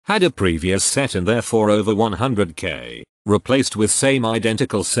Had a previous set in there for over 100k. Replaced with same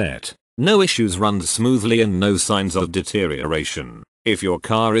identical set. No issues, runs smoothly and no signs of deterioration. If your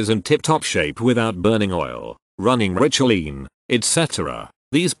car is in tip-top shape without burning oil, running rich or lean, etc.,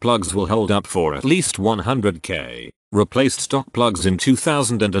 these plugs will hold up for at least 100k. Replaced stock plugs in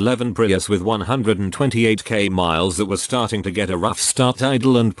 2011 Prius with 128k miles that were starting to get a rough start,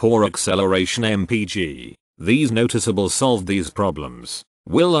 idle and poor acceleration MPG. These noticeables solved these problems.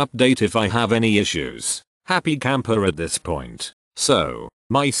 Will update if I have any issues. Happy camper at this point. So,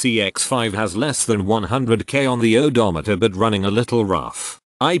 my CX-5 has less than 100k on the odometer but running a little rough.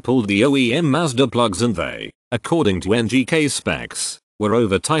 I pulled the OEM Mazda plugs and they, according to NGK specs, were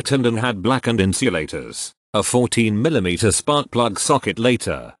over tightened and had blackened insulators. A 14mm spark plug socket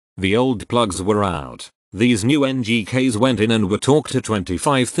later, the old plugs were out. These new NGKs went in and were torqued to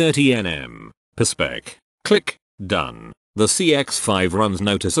 25-30 Nm per spec. Click, done. The CX-5 runs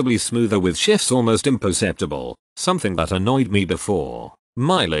noticeably smoother with shifts almost imperceptible, something that annoyed me before.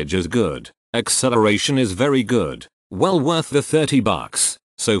 Mileage is good. Acceleration is very good. Well worth the $30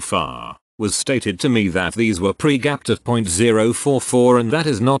 so far. Was stated to me that these were pre-gapped at 0.044 and that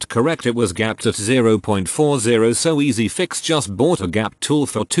is not correct. It was gapped at 0.40, so easy fix. Just bought a gap tool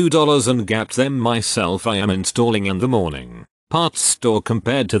for $2 and gapped them myself. I am installing in the morning parts store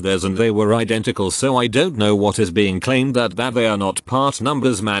compared to theirs and they were identical, so I don't know what is being claimed that they are not part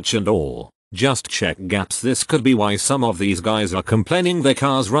numbers match and all. Just check gaps. This could be why some of these guys are complaining their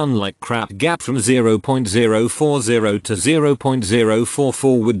cars run like crap. Gap from 0.040 to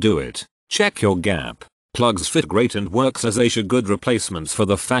 0.044 would do it. Check your gap. Plugs fit great and works as they should. Good replacements for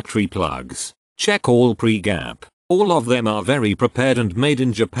the factory plugs. Check all pre-gap. All of them are very prepared and made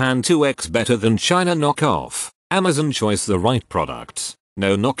in Japan, 2x better than China knockoff. Amazon choice, the right products.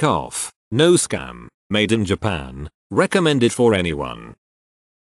 No knockoff. No scam. Made in Japan. Recommended for anyone.